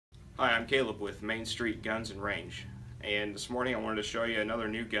Hi, I'm Caleb with Main Street Guns and Range, and this morning I wanted to show you another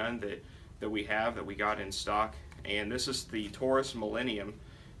new gun that we got in stock, and this is the Taurus Millennium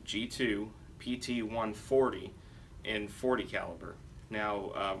G2 PT140 in 40 caliber.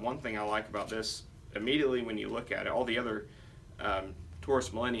 Now, one thing I like about this, immediately when you look at it, all the other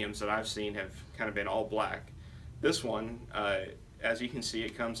Taurus Millenniums that I've seen have kind of been all black. This one, as you can see,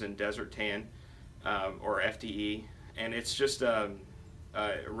 it comes in Desert Tan or FDE, and it's just a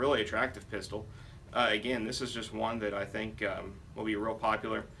really attractive pistol. Again, this is just one that I think will be real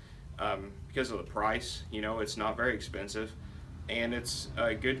popular because of the price. You know, it's not very expensive, and it's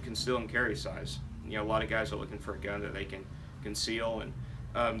a good conceal and carry size. You know, a lot of guys are looking for a gun that they can conceal,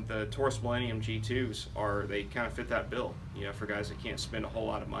 and the Taurus Millennium G2s they kind of fit that bill. You know, for guys that can't spend a whole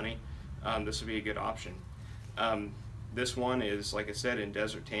lot of money, this would be a good option. This one is, like I said, in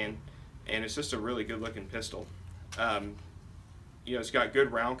Desert Tan, and it's just a really good looking pistol. You know, it's got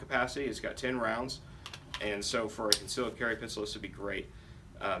good round capacity. It's got 10 rounds, and so for a concealed carry pistol, this would be great.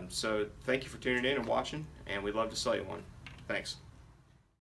 So thank you for tuning in and watching, and we'd love to sell you one. Thanks.